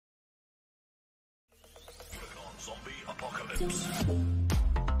Hi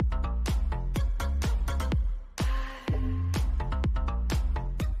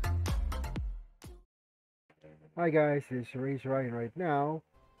guys, it's Race Ryan. Right now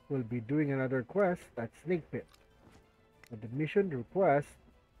we'll be doing another quest at Snake Pit. The mission requests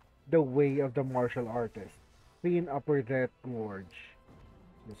the way of the martial artist. Clean Upper That Gorge.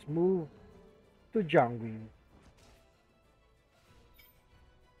 Let's move to Jiangwin.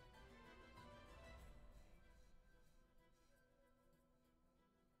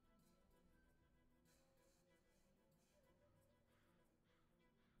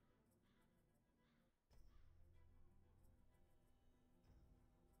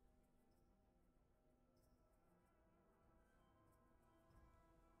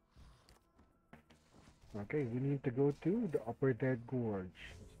 Okay, we need to go to the Upper Dead Gorge.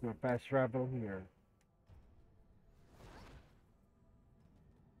 Let's do a fast travel here.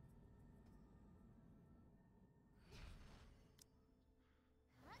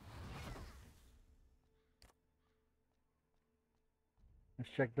 Let's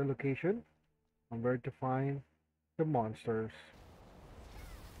check the location and where to find the monsters.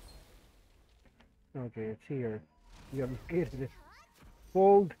 Okay, it's here. We have located it.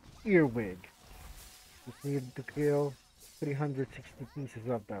 Fold Earwig. Just need to kill 360 pieces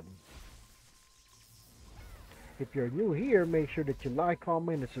of them. If you're new here, make sure that you like,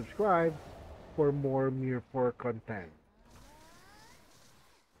 comment, and subscribe for more MIR4 content.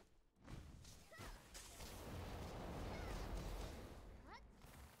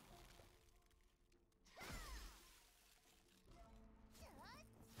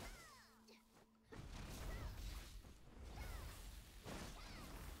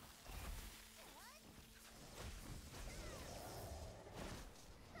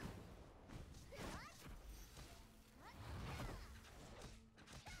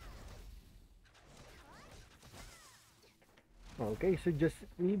 Okay, so just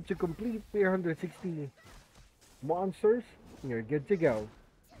need to complete 360 monsters, and you're good to go.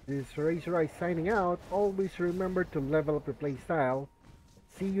 This is Razor Eyes signing out. Always remember to level up your playstyle.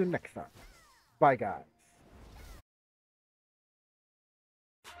 See you next time. Bye, guys.